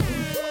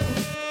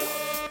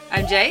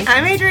I'm Jay.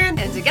 I'm Adrian.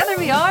 And together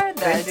we are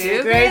the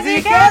Two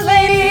Crazy Cat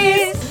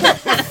Ladies.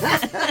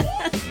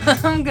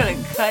 I'm gonna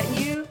cut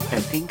you. I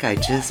think I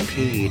just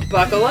peed.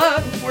 Buckle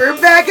up. We're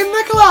back in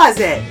the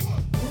closet.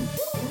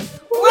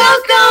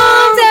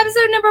 Welcome to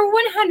episode number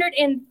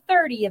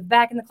 130 of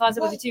Back in the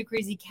Closet with the Two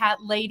Crazy Cat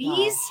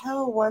Ladies.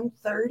 Hell,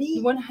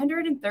 130?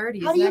 130.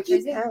 How do you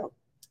keep count?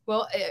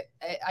 Well,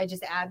 I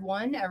just add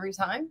one every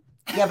time.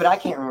 Yeah, but I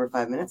can't remember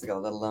 5 minutes ago,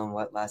 let alone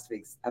what last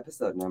week's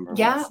episode number was.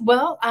 Yeah,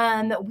 well,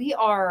 we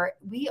are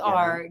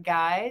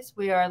guys.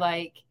 We are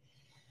like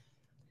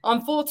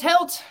on full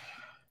tilt.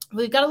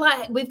 We've got a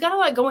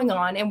lot going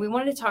on, and we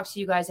wanted to talk to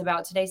you guys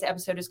about today's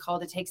episode is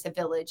called "It Takes a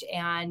Village,"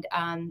 and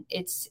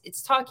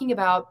it's talking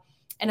about,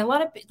 and a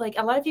lot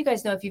of you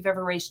guys know if you've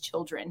ever raised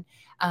children,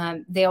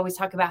 they always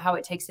talk about how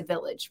it takes a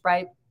village,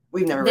 right?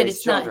 We've never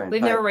raised children.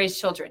 Never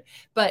raised children,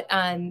 but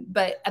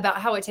about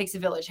how it takes a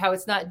village, how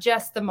it's not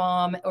just the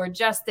mom or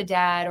just the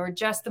dad or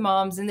just the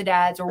moms and the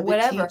dads or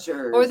whatever,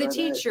 or the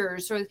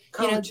teachers or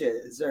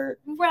coaches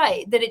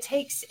right. That it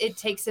takes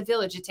a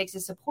village. It takes a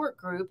support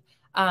group.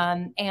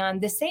 And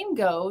the same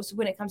goes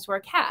when it comes to our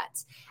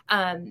cats.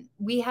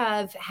 We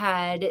have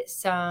had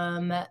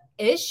some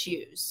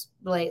issues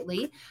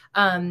lately.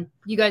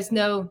 You guys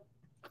know,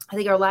 I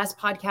think our last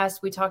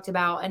podcast we talked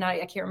about, and I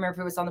can't remember if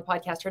it was on the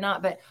podcast or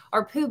not, but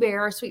our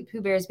sweet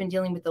Pooh Bear has been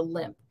dealing with a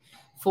limp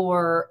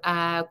for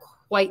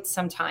quite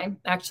some time,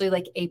 actually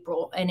like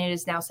April, and it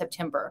is now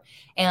September.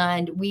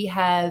 And we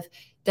have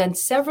done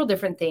several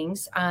different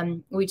things.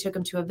 We took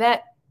him to a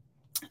vet,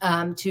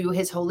 to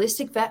his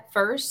holistic vet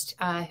first,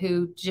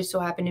 who just so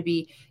happened to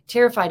be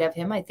terrified of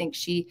him. I think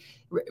she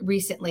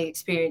recently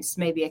experienced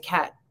maybe a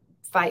cat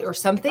fight or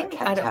something.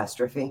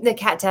 The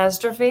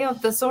catastrophe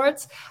of the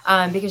sorts,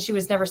 because she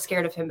was never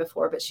scared of him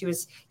before, but she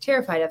was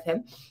terrified of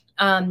him.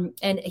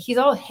 And he's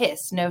all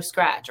hiss, no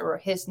scratch, or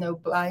hiss, no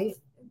bite.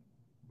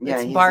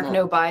 Yeah, it's bark,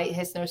 no bite,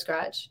 hiss, no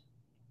scratch.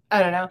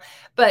 I don't know.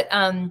 But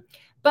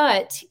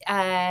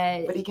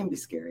he can be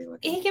scary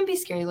looking. He can be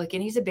scary looking.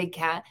 He's a big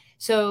cat.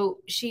 So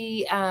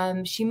she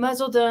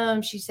muzzled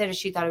him. She said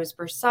she thought it was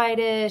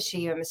bursitis.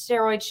 She gave him a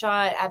steroid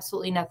shot.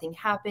 Absolutely nothing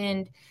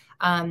happened.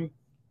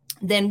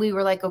 Then we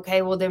were like,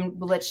 okay, well then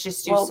let's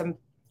just do some.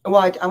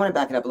 Well, I want to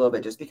back it up a little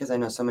bit, just because I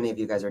know so many of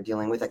you guys are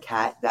dealing with a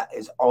cat that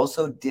is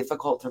also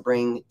difficult to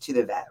bring to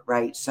the vet,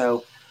 right?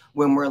 So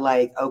when we're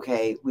like,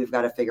 okay, we've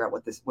got to figure out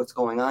what's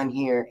going on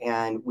here,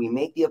 and we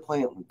make the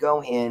appointment, we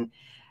go in.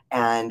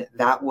 And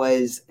that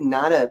was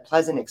not a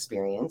pleasant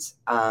experience.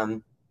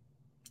 And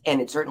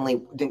it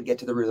certainly didn't get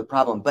to the root of the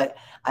problem. But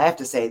I have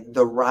to say,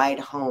 the ride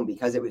home,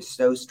 because it was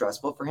so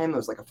stressful for him, it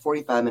was like a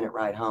 45-minute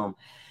ride home.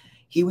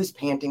 He was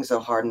panting so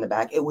hard in the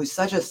back. It was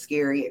such a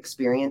scary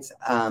experience.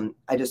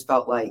 I just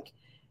felt like,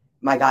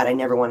 my God, I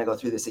never want to go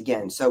through this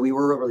again. So we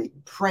were really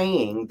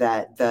praying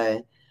that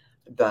the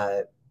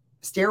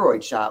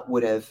steroid shot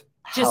would have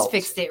helped, just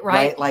fixed it,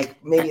 right?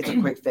 Like maybe it's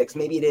a quick fix.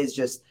 Maybe it is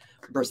just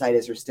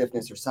bursitis or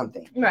stiffness or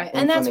something, right?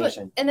 And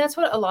that's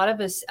what a lot of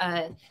us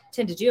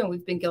tend to do, and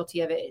we've been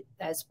guilty of it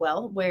as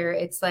well, where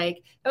it's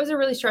like, that was a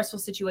really stressful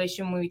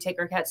situation when we take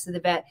our cats to the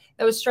vet.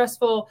 That was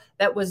stressful.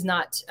 That was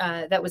not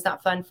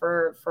fun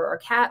for our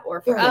cat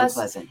or for us.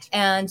 Unpleasant.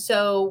 And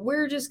so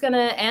we're just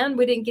and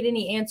we didn't get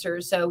any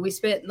answers, so we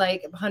spent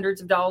like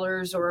hundreds of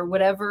dollars or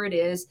whatever it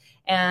is,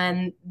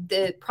 and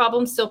the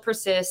problem still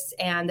persists,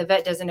 and the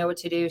vet doesn't know what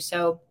to do.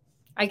 So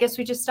I guess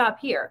we just stop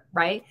here,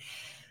 right?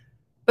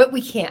 But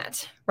we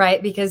can't,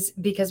 right? Because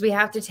we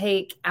have to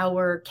take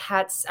our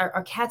cats.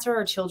 Our cats are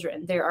our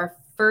children. They're our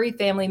furry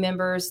family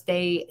members.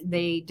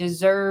 They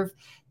deserve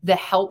the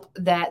help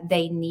that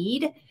they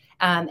need,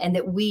 and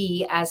that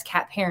we as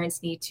cat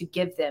parents need to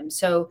give them.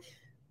 So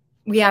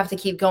we have to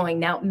keep going.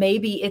 Now,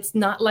 maybe it's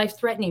not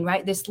life-threatening,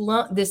 right? This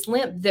limp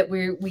that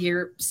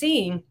we're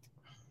seeing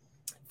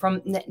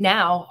from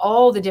now,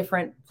 all the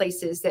different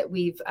places that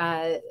we've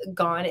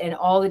gone and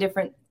all the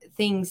different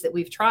things that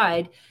we've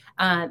tried.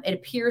 It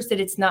appears that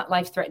it's not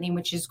life-threatening,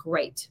 which is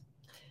great.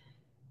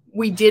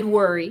 We did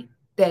worry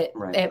that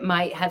it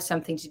might have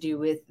something to do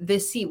with the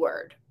C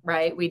word,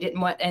 right? We didn't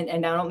want, and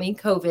I don't mean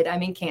COVID, I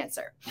mean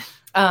cancer.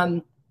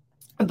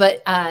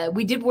 But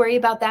we did worry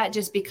about that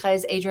just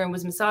because Adrian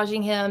was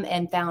massaging him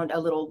and found a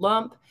little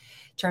lump.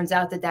 Turns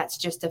out that that's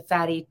just a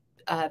fatty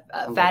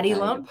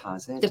lump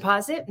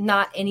deposit,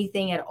 not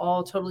anything at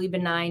all, totally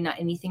benign, not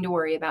anything to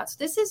worry about. So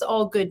this is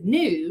all good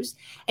news,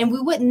 and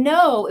we wouldn't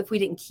know if we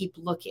didn't keep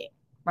looking.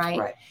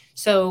 Right.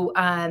 So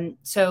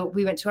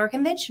we went to our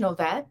conventional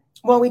vet.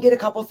 Well, we did a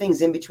couple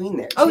things in between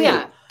there, too. Oh,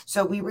 yeah.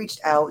 So we reached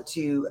out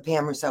to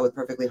Pam Roussel with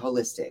Perfectly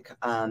Holistic.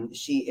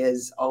 She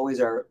is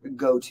always our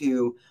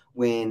go-to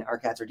when our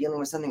cats are dealing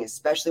with something,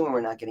 especially when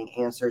we're not getting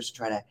answers, to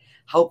try to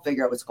help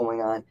figure out what's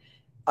going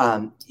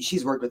on.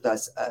 She's worked with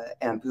us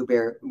and Pooh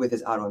Bear with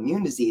his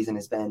autoimmune disease and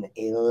has been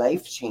a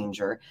life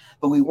changer,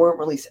 but we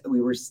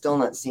were still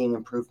not seeing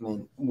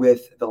improvement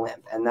with the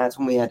limp. And that's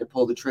when we had to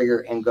pull the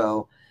trigger and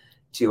go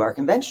to our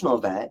conventional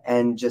vet,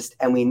 and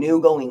we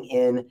knew going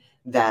in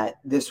that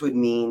this would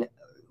mean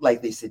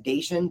likely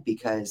sedation,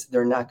 because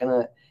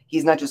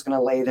he's not just going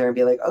to lay there and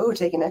be like, oh,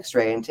 take an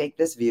x-ray and take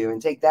this view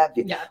and take that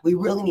view. Yeah. We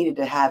really needed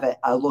to have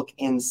a look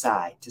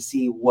inside to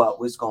see what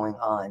was going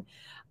on.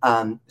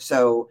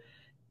 So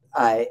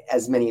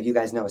as many of you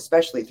guys know,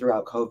 especially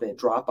throughout COVID,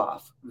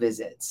 drop-off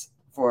visits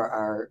for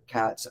our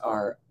cats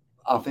are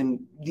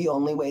often the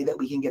only way that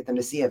we can get them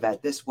to see a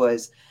vet. This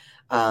was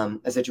a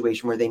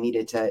situation where they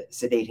needed to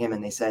sedate him,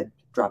 and they said,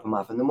 drop him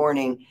off in the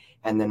morning,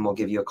 and then we'll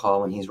give you a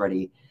call when he's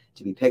ready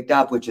to be picked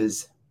up, which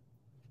is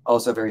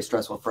also very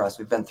stressful for us.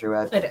 We've been through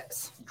a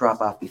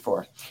drop-off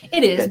before.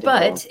 It is,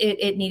 but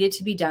it needed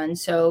to be done.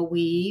 So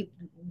we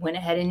went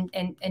ahead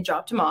and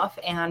dropped him off,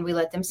 and we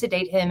let them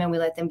sedate him, and we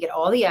let them get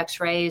all the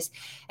x-rays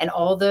and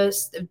all the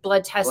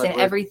blood tests and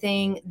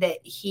everything that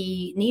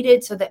he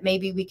needed so that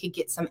maybe we could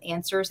get some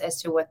answers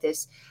as to what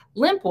this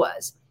limp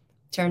was.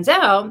 Turns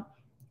out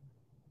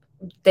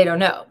they don't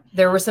know.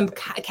 There were some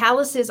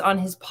calluses on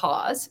his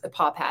paw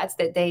pads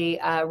that they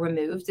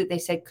removed that they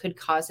said could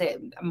cause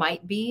it,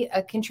 might be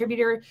a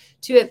contributor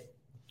to it.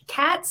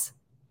 Cats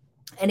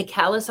and a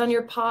callus on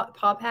your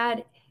paw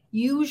pad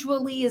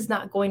usually is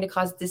not going to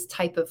cause this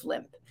type of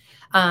limp.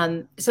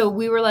 So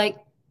we were like,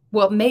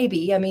 well,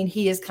 maybe, I mean,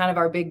 he is kind of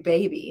our big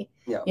baby,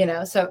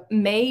 so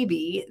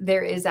maybe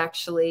there is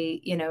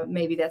actually,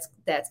 maybe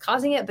that's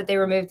causing it, but they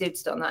removed it.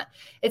 It's still not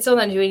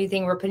doing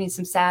anything. We're putting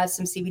some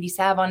CBD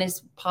salve on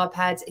his paw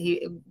pads.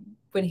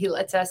 When he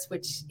lets us,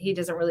 which he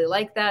doesn't really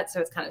like that. So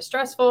it's kind of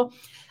stressful.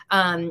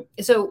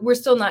 So we're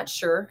still not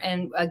sure.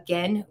 And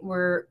again,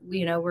 we're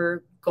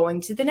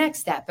going to the next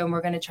step, and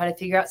we're going to try to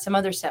figure out some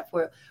other stuff.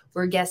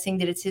 We're guessing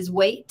that it's his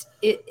weight.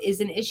 It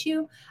is an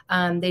issue.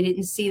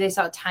 They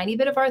saw a tiny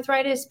bit of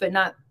arthritis, but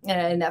not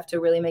enough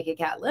to really make a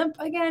cat limp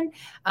again.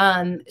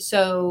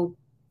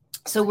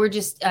 So we're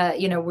just,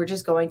 we're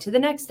just going to the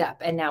next step.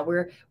 And now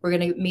we're going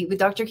to meet with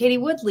Dr. Katie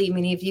Woodley.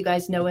 Many of you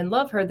guys know and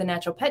love her, the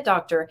natural pet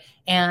doctor.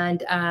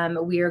 And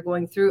we are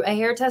going through a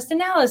hair test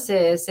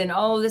analysis and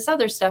all of this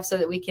other stuff so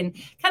that we can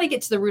kind of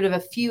get to the root of a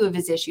few of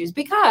his issues,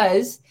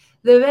 because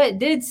the vet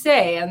did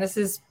say, and this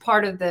is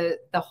part of the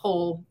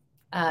whole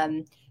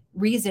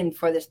reason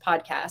for this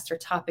podcast or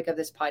topic of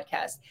this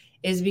podcast,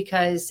 is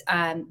because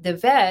the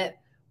vet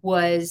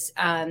was,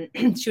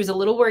 she was a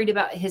little worried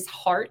about his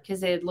heart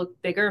because it looked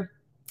bigger.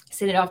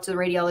 Send it off to the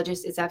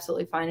radiologist. It's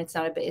absolutely fine. It's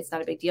not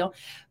a big deal.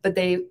 But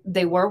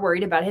they were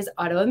worried about his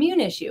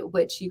autoimmune issue,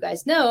 which you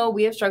guys know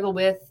we have struggled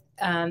with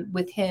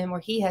him, or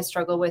he has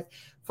struggled with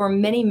for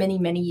many, many,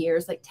 many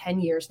years, like 10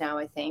 years now,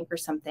 I think, or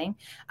something.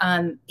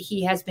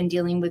 He has been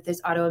dealing with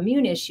this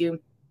autoimmune issue,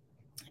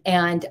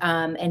 and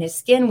his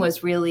skin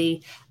was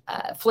really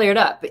flared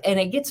up, and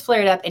it gets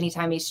flared up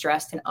anytime he's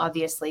stressed. And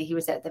obviously he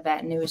was at the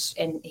vet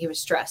and he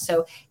was stressed.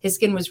 So his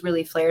skin was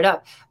really flared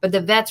up, but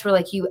the vets were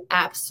like, you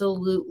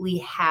absolutely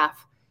have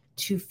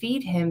to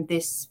feed him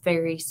this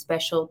very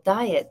special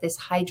diet, this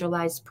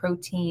hydrolyzed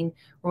protein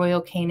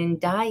Royal Canin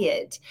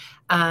diet.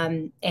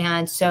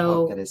 And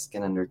so get his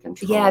skin under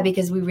control. Yeah,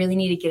 because we really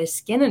need to get his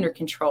skin under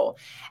control.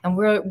 And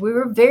we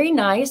were very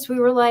nice. We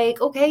were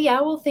like, okay,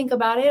 yeah, we'll think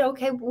about it.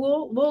 Okay,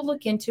 we'll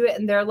look into it.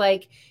 And they're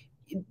like,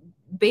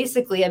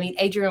 basically, I mean,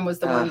 Adrian was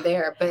the one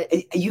there,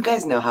 but you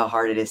guys know how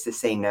hard it is to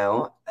say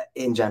no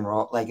in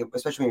general, like,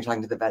 especially when you're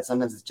talking to the vet.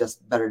 Sometimes it's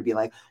just better to be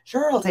like,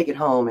 sure, I'll take it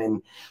home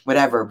and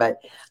whatever.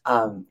 But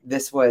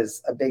this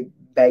was a big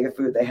bag of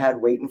food they had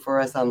waiting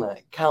for us on the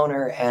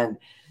counter. And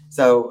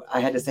so I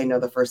had to say no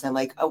the first time,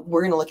 like, oh,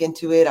 we're going to look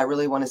into it. I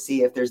really want to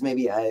see if there's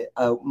maybe a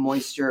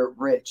moisture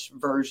rich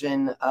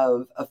version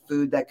of a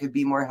food that could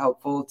be more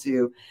helpful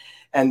to.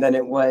 And then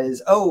it was,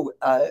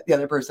 the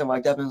other person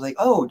walked up and was like,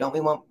 oh, don't we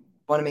want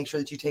to make sure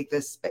that you take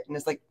this? And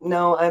it's like,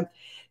 no, I'm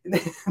and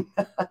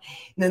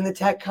then the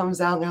tech comes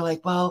out and they're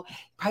like, well,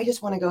 probably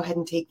just want to go ahead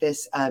and take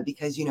this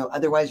because,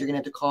 otherwise you're gonna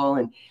have to call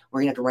and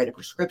we're gonna have to write a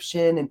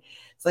prescription. And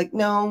it's like,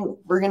 no,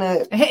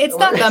 it's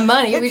not the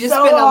money. We just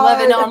spent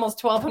almost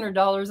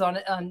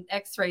 $1,200 on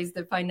x-rays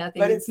to find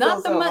nothing. But it's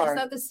not the money. It's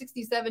not the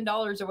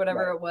 $67 or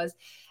whatever it was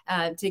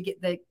to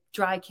get the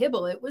dry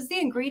kibble. It was the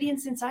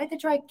ingredients inside the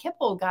dry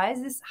kibble,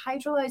 guys. This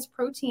hydrolyzed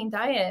protein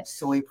diet,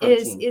 soy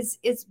protein, is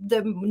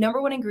the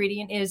number one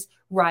ingredient is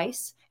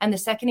rice, and the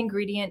second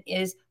ingredient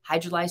is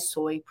hydrolyzed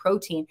soy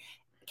protein.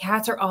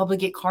 Cats are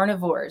obligate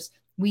carnivores.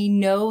 We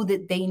know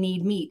that they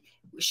need meat.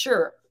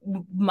 Sure,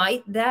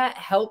 might that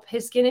help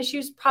his skin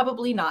issues?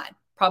 Probably not.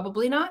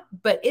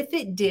 But if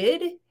it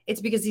did,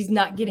 it's because he's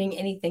not getting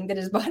anything that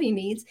his body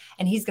needs,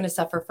 and he's going to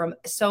suffer from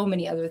so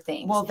many other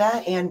things. Well,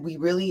 that, and we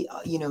really,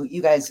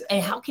 you guys.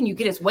 And how can you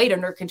get his weight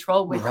under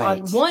control with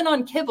one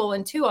on kibble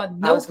and two on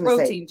no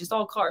protein, just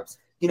all carbs?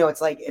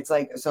 It's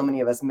like so many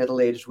of us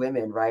middle-aged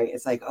women, right?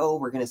 It's like, oh,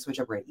 we're going to switch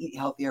up. We're going to eat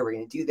healthier. We're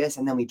going to do this.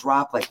 And then we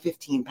drop like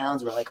 15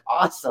 pounds. We're like,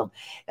 awesome.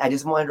 And I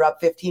just want to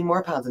drop 15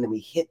 more pounds. And then we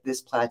hit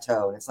this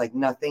plateau. And it's like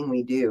nothing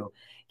we do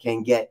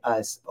can get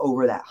us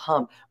over that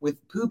hump.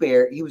 With Pooh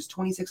Bear, he was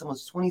 26,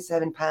 almost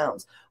 27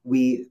 pounds.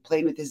 We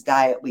played with his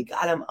diet. We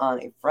got him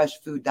on a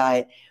fresh food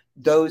diet.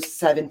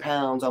 Those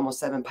almost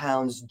 7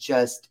 pounds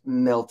just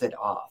melted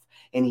off.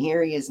 And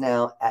here he is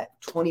now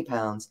at 20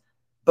 pounds.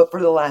 But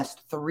for the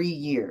last 3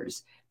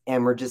 years,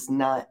 and we're just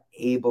not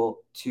able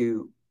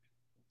to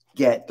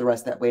get the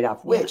rest of that weight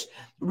off, which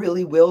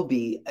really will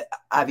be,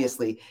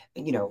 obviously,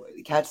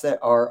 cats that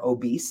are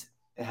obese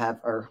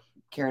are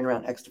carrying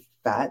around extra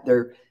fat.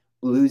 They're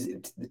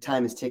losing, the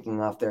time is ticking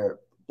off their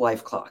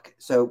life clock.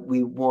 So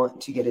we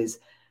want to get his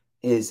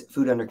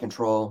food under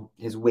control,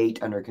 his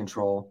weight under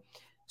control,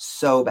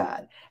 so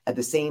bad. At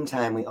the same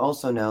time, we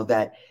also know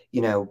that,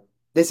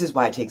 this is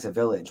why it takes a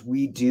village.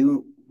 We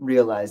do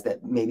realize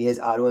that maybe his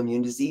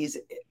autoimmune disease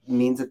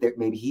means that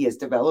maybe he has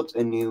developed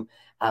a new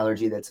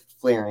allergy that's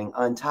flaring,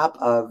 on top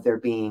of there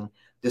being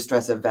the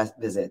stress of vet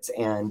visits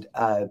and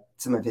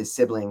some of his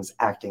siblings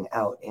acting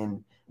out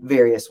in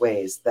various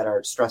ways that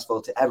are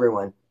stressful to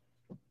everyone.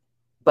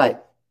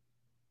 But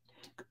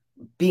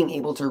being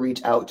able to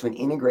reach out to an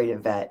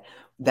integrative vet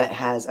that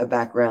has a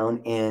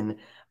background in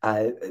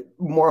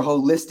more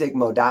holistic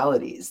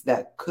modalities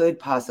that could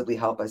possibly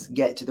help us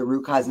get to the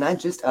root cause, not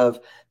just of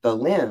the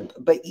limp,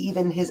 but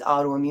even his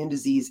autoimmune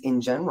disease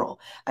in general.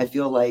 I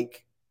feel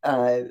like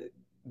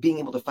being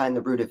able to find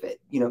the root of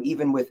it,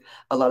 even with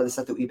a lot of the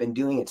stuff that we've been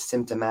doing, it's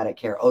symptomatic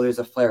care. Oh, there's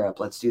a flare up.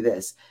 Let's do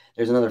this.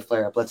 There's another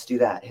flare up. Let's do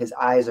that. His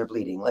eyes are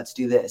bleeding. Let's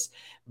do this.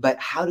 But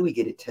how do we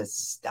get it to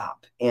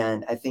stop?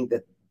 And I think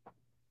that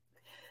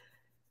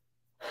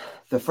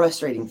the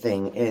frustrating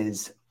thing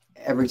is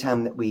every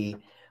time that we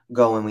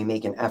go and we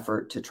make an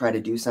effort to try to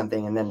do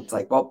something, and then it's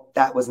like, well,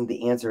 that wasn't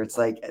the answer. It's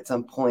like at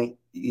some point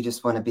you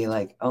just want to be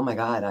like, oh my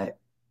God,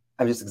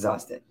 I'm just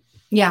exhausted.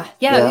 Yeah.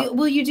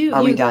 Well, you do.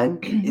 Are we done?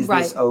 Is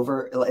right. this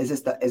over? Is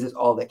this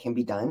all that can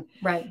be done?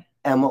 Right.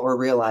 And what we're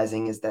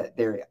realizing is that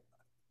there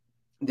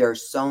are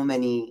so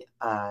many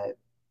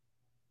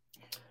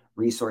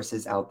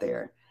resources out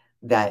there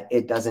that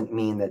it doesn't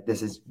mean that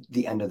this is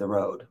the end of the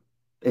road.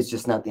 It's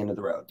just not the end of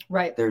the road.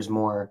 Right. There's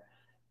more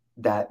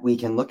that we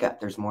can look at.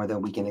 There's more that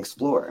we can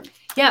explore.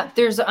 Yeah,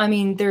 there's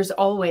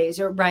always,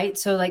 right?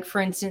 So like,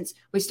 for instance,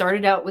 we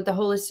started out with the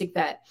holistic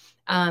vet.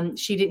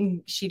 She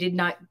did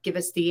not give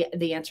us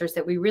the answers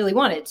that we really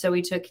wanted. So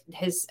we took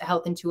his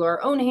health into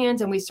our own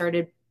hands and we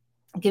started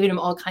giving him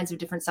all kinds of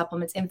different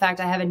supplements. In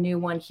fact, I have a new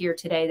one here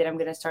today that I'm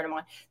going to start him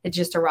on that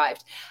just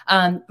arrived.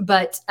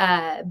 But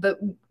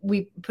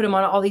we put him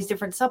on all these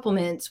different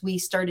supplements. We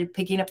started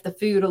picking up the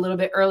food a little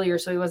bit earlier,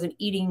 so he wasn't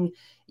eating,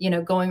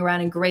 going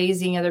around and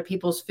grazing other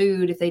people's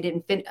food if they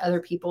didn't fit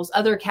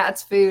other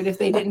cats' food if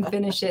they didn't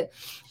finish it.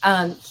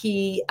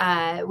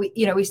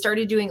 We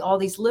started doing all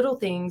these little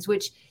things,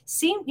 which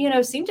seemed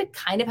to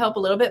kind of help a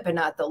little bit, but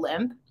not the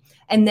limp.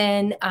 And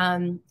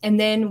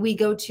then we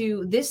go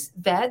to this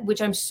vet,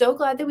 which I'm so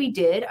glad that we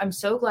did. I'm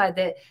so glad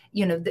that,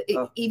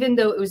 even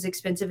though it was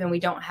expensive and we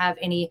don't have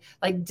any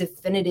like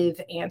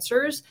definitive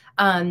answers,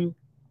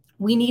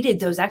 we needed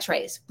those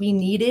x-rays. We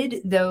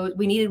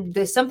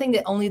needed something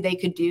that only they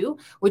could do,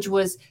 which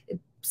was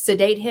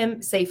sedate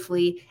him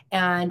safely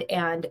and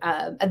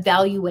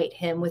evaluate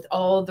him with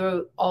all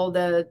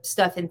the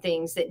stuff and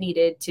things that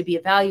needed to be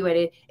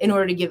evaluated in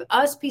order to give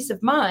us peace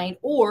of mind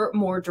or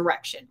more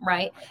direction,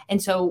 right?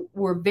 And so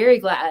we're very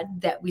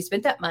glad that we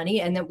spent that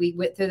money and that we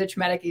went through the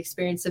traumatic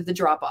experience of the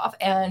drop off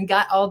and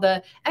got all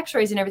the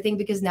x-rays and everything,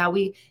 because now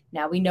we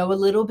know a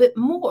little bit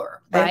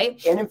more,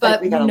 right? And in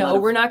fact,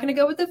 we're not going to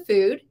go with the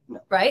food,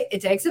 right?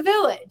 It takes a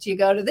village. You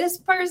go to this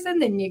person,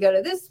 then you go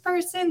to this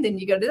person, then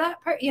you go to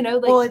that person,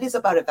 well, it is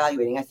about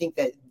evaluating. I think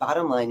that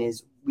bottom line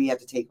is we have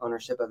to take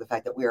ownership of the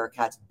fact that we are our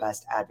cat's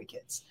best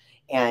advocates.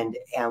 And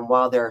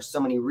while there are so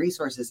many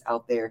resources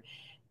out there,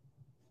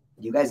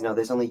 you guys know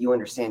this, only you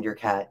understand your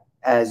cat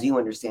as you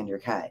understand your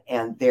cat.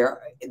 And there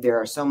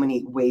are so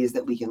many ways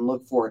that we can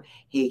look for,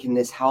 hey, can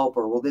this help,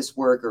 or will this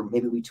work, or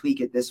maybe we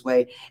tweak it this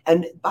way.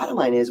 And bottom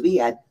line is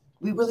we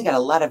really got a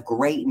lot of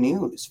great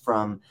news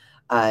from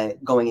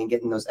going and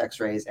getting those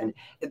x-rays. And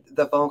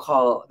the phone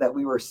call that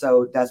we were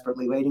so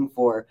desperately waiting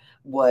for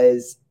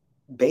was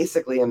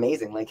basically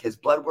amazing. Like, his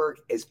blood work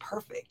is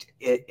perfect.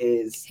 It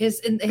is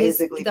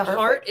basically the perfect.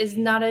 Heart is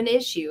not an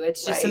issue.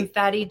 It's just some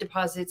fatty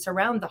deposits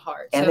around the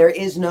heart. And there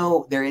is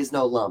no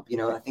lump.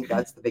 I think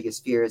that's the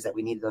biggest fear, is that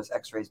we needed those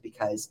x-rays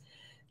because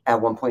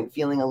at one point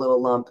feeling a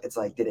little lump, it's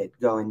like, did it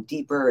go in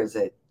deeper? Is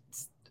it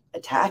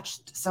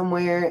attached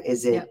somewhere?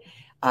 Is it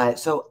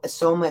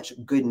so much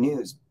good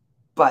news,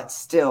 but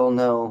still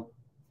no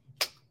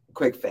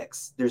quick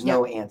fix. There's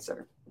no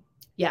answer.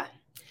 Yeah.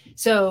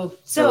 So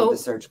the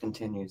search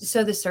continues.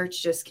 So the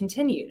search just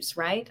continues,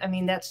 right? I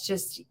mean, it's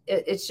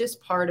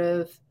just part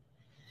of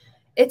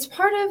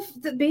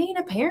being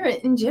a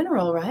parent in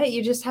general, right?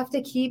 You just have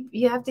to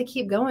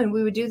keep going.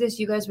 We would do this.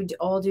 You guys would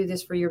all do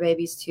this for your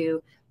babies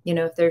too.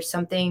 If there's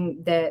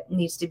something that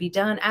needs to be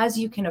done as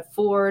you can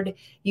afford,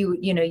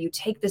 you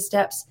take the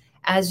steps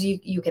as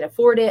you can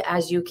afford it,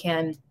 as you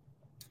can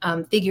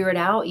figure it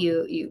out.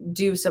 You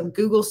do some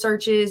Google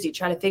searches, you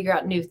try to figure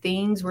out new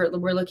things. We're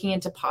looking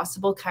into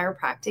possible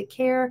chiropractic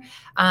care,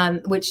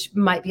 which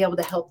might be able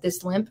to help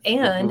this limp.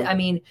 And I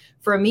mean,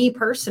 for me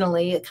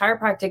personally, a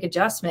chiropractic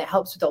adjustment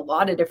helps with a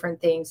lot of different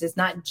things. It's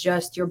not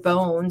just your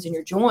bones and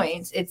your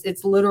joints.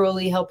 It's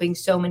literally helping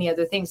so many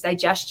other things,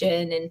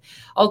 digestion and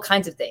all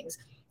kinds of things.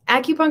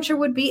 Acupuncture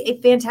would be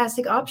a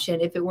fantastic option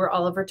if it were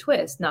Oliver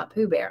Twist, not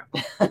Pooh Bear.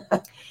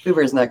 Pooh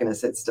Bear's not going to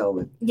sit still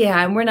with.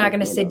 Yeah, and we're not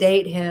going to needles.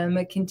 sedate him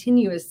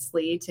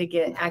continuously to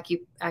get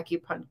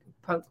acupuncture,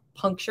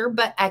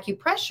 but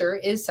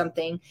acupressure is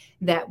something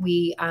that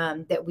we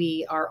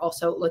are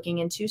also looking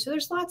into. So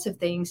there's lots of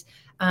things.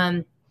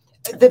 The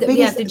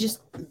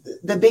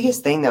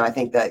biggest thing, though, I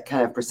think that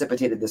kind of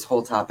precipitated this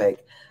whole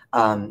topic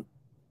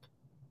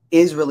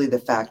is really the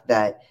fact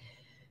that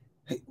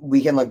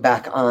we can look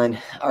back on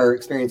our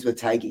experience with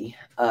Tigy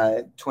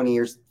 20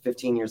 years,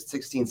 15 years,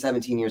 16,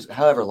 17 years,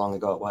 however long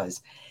ago it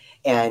was.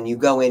 And you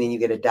go in and you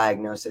get a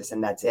diagnosis,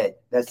 and that's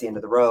it. That's the end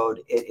of the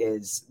road. It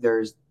is,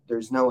 there's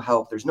no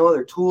help. There's no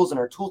other tools in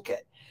our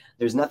toolkit.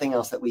 There's nothing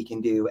else that we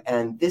can do.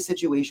 And this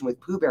situation with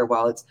Pooh Bear,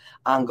 while it's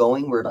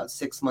ongoing, we're about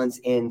 6 months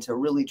into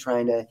really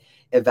trying to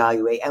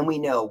evaluate. And we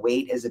know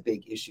weight is a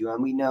big issue.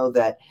 And we know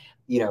that,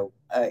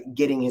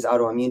 getting his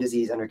autoimmune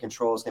disease under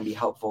control is going to be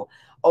helpful.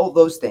 All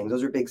those things,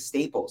 those are big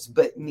staples.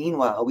 But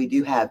meanwhile, we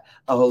do have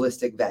a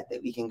holistic vet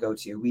that we can go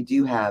to. We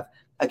do have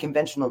a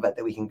conventional vet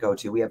that we can go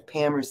to. We have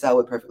Pam Roussel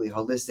with Perfectly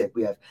Holistic.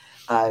 We have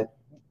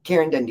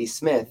Karen Dundee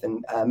Smith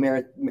and I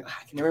can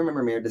never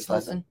remember Meredith's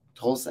last name.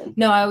 Tolson.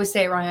 No, I always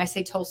say it wrong. I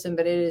say Tolson,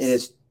 but it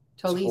is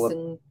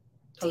Tolson.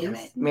 Damn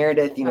it.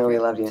 Meredith, we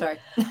love you. Sorry.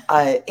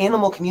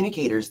 Animal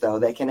communicators, though,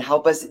 that can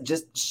help us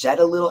just shed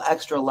a little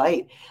extra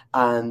light.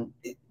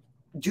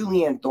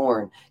 Julianne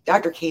Thorne,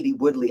 Dr. Katie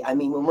Woodley. I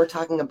mean, when we're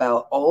talking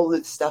about all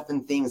the stuff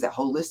and things, that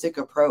holistic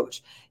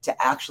approach to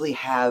actually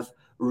have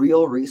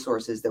real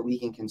resources that we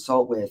can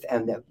consult with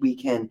and that we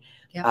can,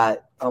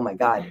 oh my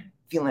God,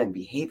 feline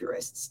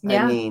behaviorists.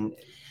 Yeah.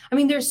 I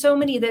mean, there's so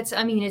many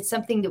it's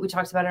something that we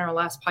talked about in our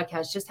last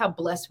podcast, just how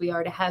blessed we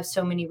are to have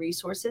so many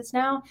resources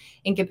now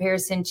in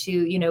comparison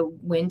to,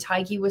 when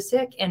Tigy was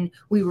sick and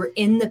we were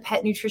in the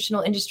pet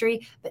nutritional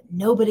industry, but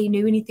nobody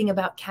knew anything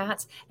about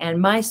cats.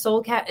 And my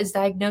soul cat is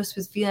diagnosed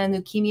with feline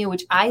leukemia,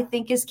 which I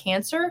think is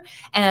cancer,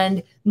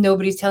 and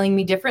nobody's telling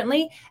me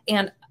differently.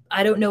 And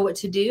I don't know what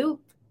to do.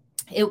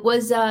 It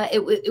was a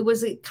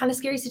kind of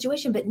scary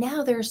situation, but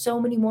now there are so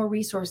many more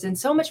resources and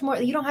so much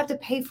more. You don't have to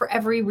pay for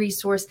every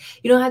resource.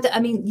 You don't have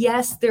to.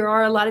 Yes, there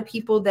are a lot of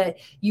people that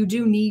you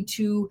do need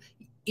to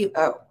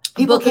people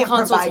book a can't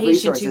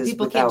consultation to.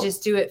 People without... can't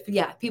just do it.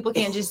 Yeah, people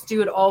can't just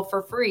do it all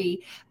for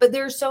free. But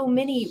there are so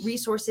many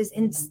resources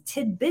and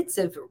tidbits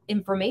of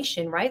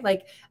information, right?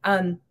 Like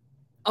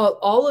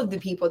all of the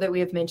people that we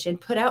have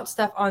mentioned put out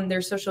stuff on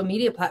their social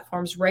media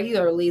platforms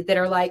regularly that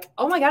are like,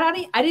 oh my God,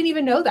 I didn't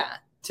even know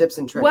that. Tips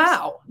and tricks.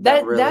 Wow.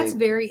 That's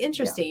very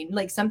interesting. Yeah.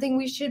 Like something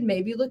we should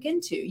maybe look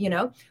into.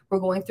 We're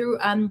going through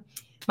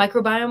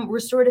microbiome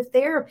restorative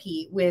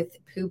therapy with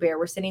Pooh Bear.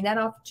 We're sending that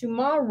off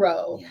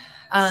tomorrow.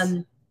 Yes.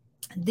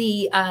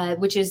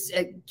 Which is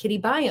a kitty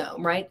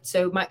biome, right?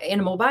 So my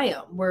animal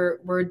biome, we're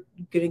going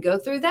to go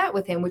through that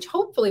with him, which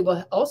hopefully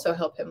will also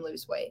help him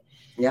lose weight.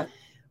 Yeah.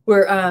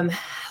 We're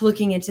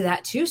looking into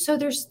that too. So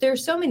there's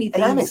so many things.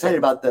 And I'm excited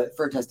about the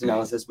fur test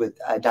analysis with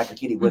Dr.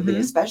 Katie Woodley,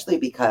 especially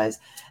because,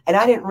 and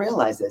I didn't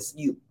realize this,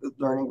 you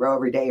learn and grow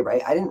every day,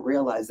 right? I didn't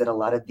realize that a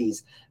lot of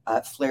these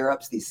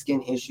flare-ups, these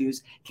skin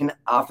issues can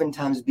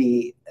oftentimes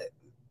be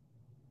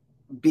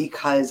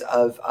because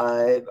of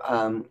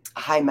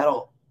high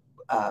metal,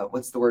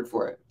 what's the word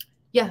for it?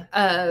 Yeah.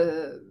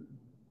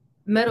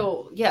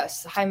 Metal,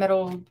 yes, high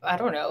metal, I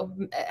don't know,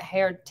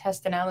 hair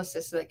test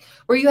analysis, like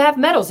where you have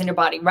metals in your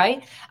body,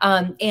 right?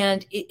 And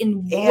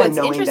what's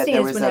interesting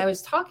is when I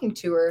was talking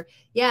to her,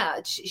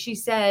 she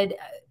said,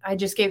 I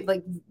just gave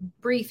like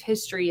brief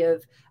history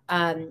of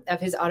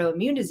his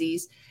autoimmune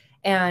disease.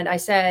 And I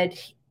said,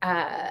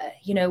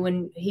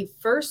 when he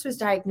first was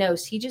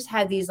diagnosed, he just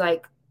had these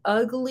like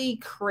ugly,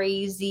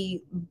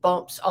 crazy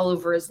bumps all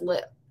over his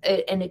lip.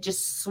 And it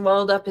just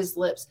swelled up his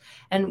lips.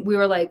 And we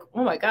were like,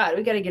 oh my God,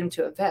 we got to get him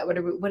to a vet.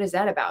 What is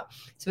that about?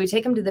 So we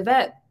take him to the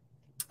vet,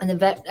 and the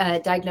vet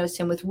diagnosed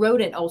him with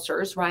rodent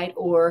ulcers, right?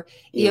 Or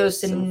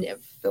eosinophilic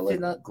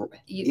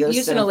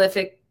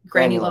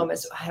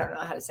granulomas. I don't know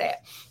how to say it,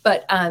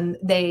 but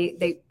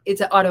it's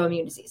an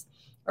autoimmune disease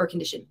or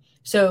condition.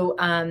 So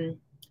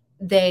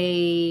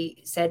they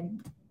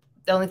said,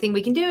 the only thing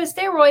we can do is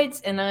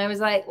steroids. And I was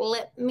like,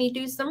 let me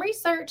do some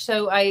research.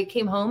 So I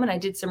came home and I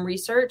did some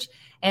research,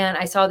 and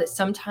I saw that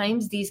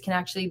sometimes these can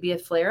actually be a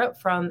flare up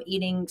from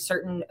eating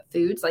certain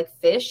foods like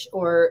fish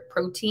or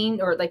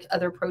protein, or like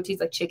other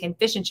proteins like chicken.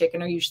 Fish and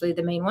chicken are usually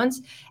the main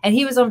ones. And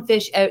he was on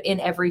fish in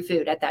every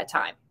food at that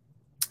time.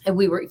 And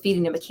we were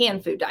feeding him a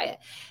canned food diet.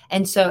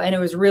 And it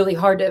was really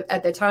hard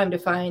at the time to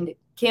find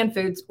canned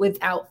foods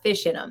without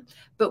fish in them.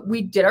 But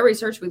we did our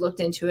research. We looked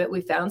into it. We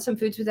found some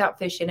foods without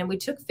fish in, and we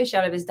took fish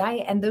out of his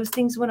diet, and those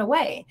things went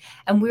away.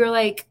 And we were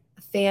like,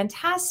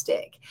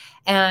 fantastic.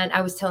 And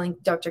I was telling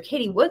Dr.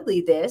 Katie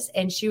Woodley this,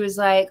 and she was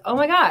like, oh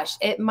my gosh,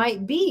 it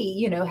might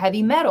be,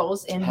 heavy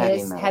metals in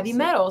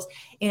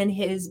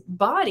his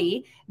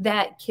body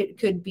that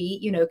could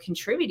be,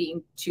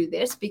 contributing to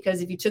this,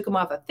 because if you took them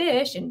off a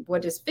fish, and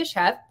what does fish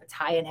have? It's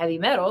high in heavy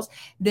metals,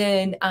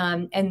 then,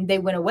 and they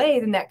went away,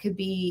 then that could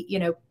be,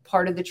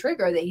 part of the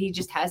trigger, that he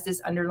just has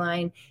this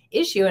underlying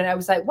issue. And I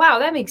was like, wow,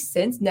 that makes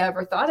sense.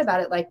 Never thought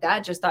about it like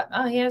that. Just thought,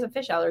 oh, he has a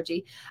fish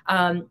allergy.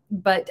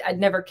 But I'd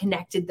never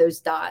connected those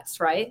dots.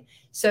 Right.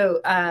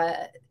 So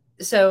I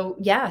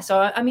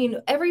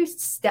mean, every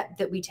step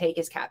that we take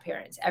as cat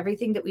parents,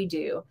 everything that we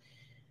do,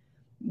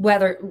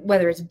 whether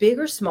it's big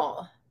or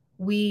small,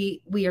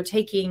 we are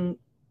taking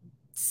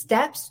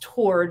steps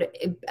toward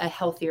a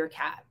healthier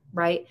cat.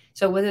 Right.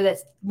 So whether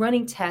that's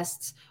running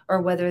tests, or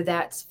whether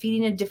that's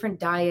feeding a different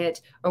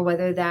diet, or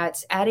whether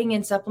that's adding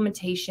in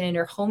supplementation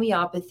or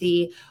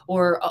homeopathy,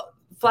 or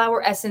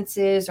flower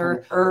essences,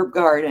 or herb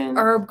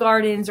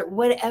gardens, or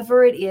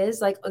whatever it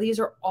is, like these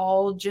are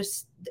all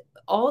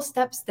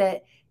steps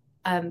that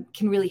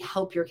can really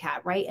help your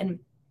cat. Right. And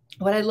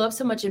what I love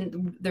so much,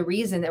 and the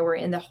reason that we're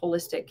in the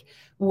holistic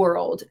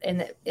world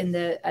and in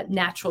the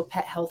natural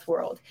pet health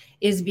world,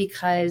 is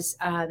because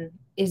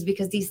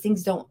these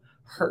things don't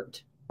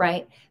hurt.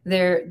 Right.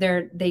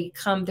 They're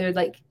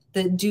like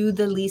the do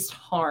the least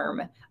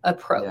harm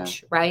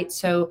approach. Yeah. Right.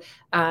 So,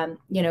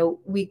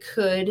 we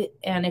could,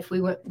 and if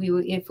we went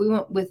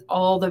with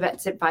all the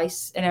vet's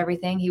advice and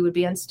everything, he would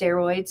be on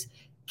steroids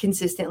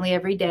consistently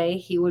every day.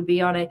 He would be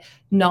on a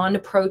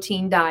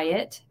non-protein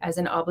diet as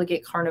an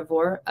obligate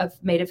carnivore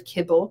made of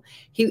kibble.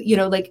 He,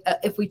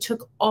 if we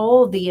took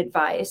all the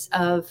advice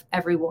of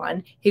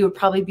everyone, he would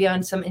probably be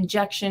on some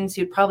injections.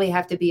 He would probably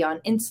have to be on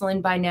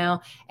insulin by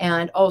now.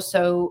 And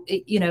also,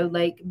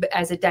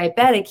 as a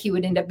diabetic, he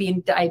would end up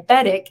being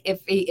diabetic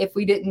if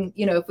we didn't,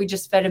 if we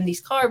just fed him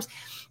these carbs.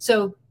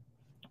 So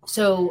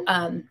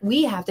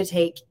we have to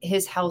take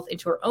his health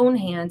into our own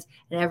hands,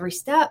 and every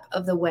step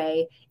of the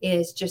way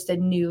is just a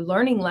new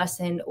learning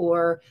lesson,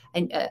 or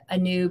a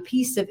new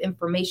piece of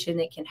information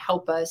that can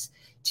help us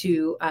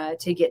to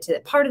get to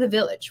that part of the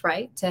village,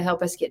 right? To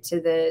help us get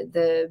to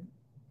the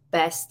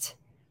best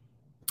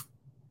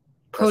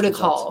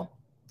protocol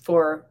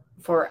for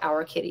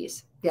our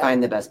kitties. Yeah.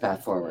 Find the best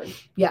path forward.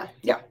 Yeah.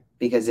 Yeah.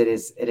 Because it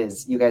is,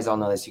 you guys all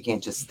know this. You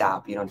can't just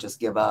stop. You don't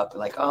just give up.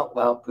 Like, oh,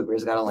 well,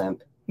 Pooper's got a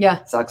limp.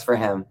 Yeah. Sucks for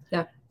him.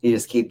 Yeah. You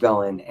just keep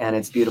going. And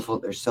it's beautiful.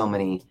 There's so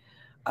many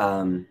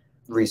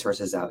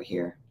resources out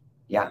here.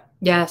 Yeah.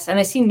 Yes. And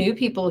I see new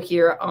people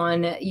here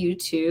on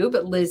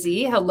YouTube.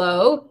 Lizzie,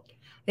 hello.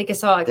 I think I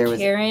saw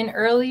Karen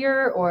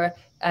earlier, or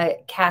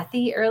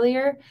Kathy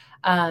earlier.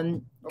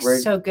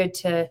 So good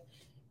to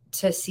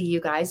see you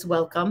guys.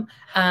 Welcome.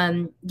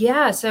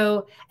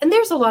 So, and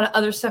there's a lot of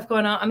other stuff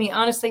going on. I mean,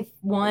 honestly,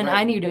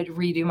 I need to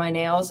redo my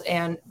nails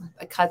and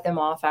cut them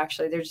off.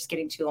 Actually, they're just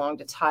getting too long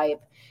to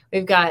type.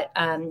 We've got,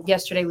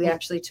 yesterday we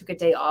actually took a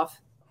day off,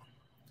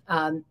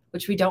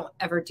 which we don't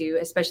ever do,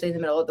 especially in the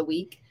middle of the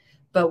week,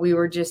 but we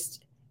were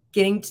just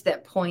getting to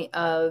that point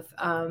of,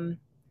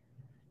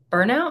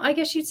 burnout, I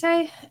guess you'd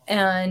say.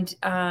 And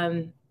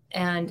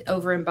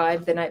over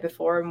imbibed the night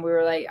before. And we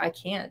were like, I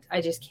can't.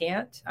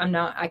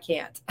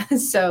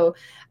 So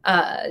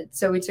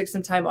we took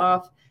some time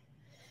off,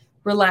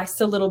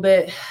 relaxed a little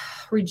bit,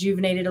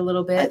 rejuvenated a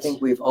little bit. I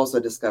think we've also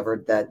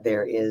discovered that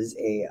there is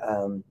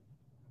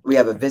we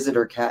have a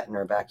visitor cat in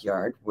our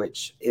backyard,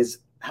 which is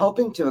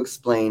helping to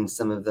explain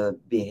some of the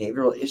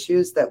behavioral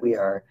issues that we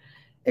are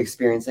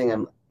experiencing.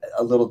 I'm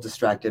a little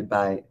distracted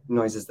by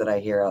noises that I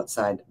hear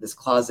outside this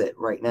closet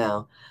right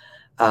now.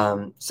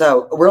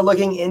 So we're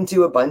looking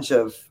into a bunch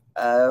of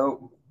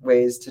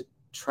ways to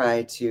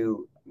try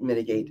to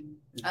mitigate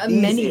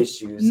these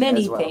issues.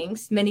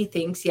 Many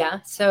things. Yeah.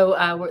 So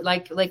we're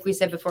like we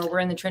said before, we're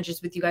in the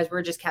trenches with you guys.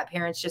 We're just cat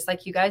parents, just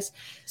like you guys.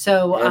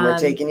 So and we're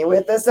taking you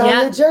with us on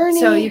the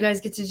journey. So you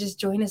guys get to just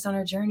join us on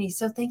our journey.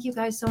 So thank you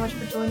guys so much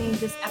for joining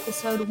this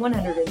episode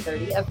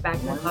 130 of Back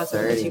in the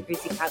Closet with the Two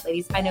Crazy Cat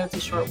Ladies. I know it's a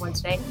short one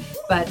today,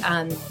 but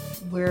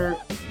we're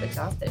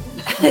exhausted.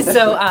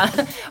 So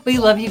we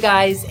love you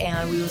guys,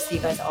 and we will see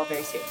you guys all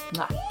very soon.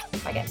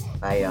 Bye guys.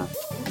 Bye y'all.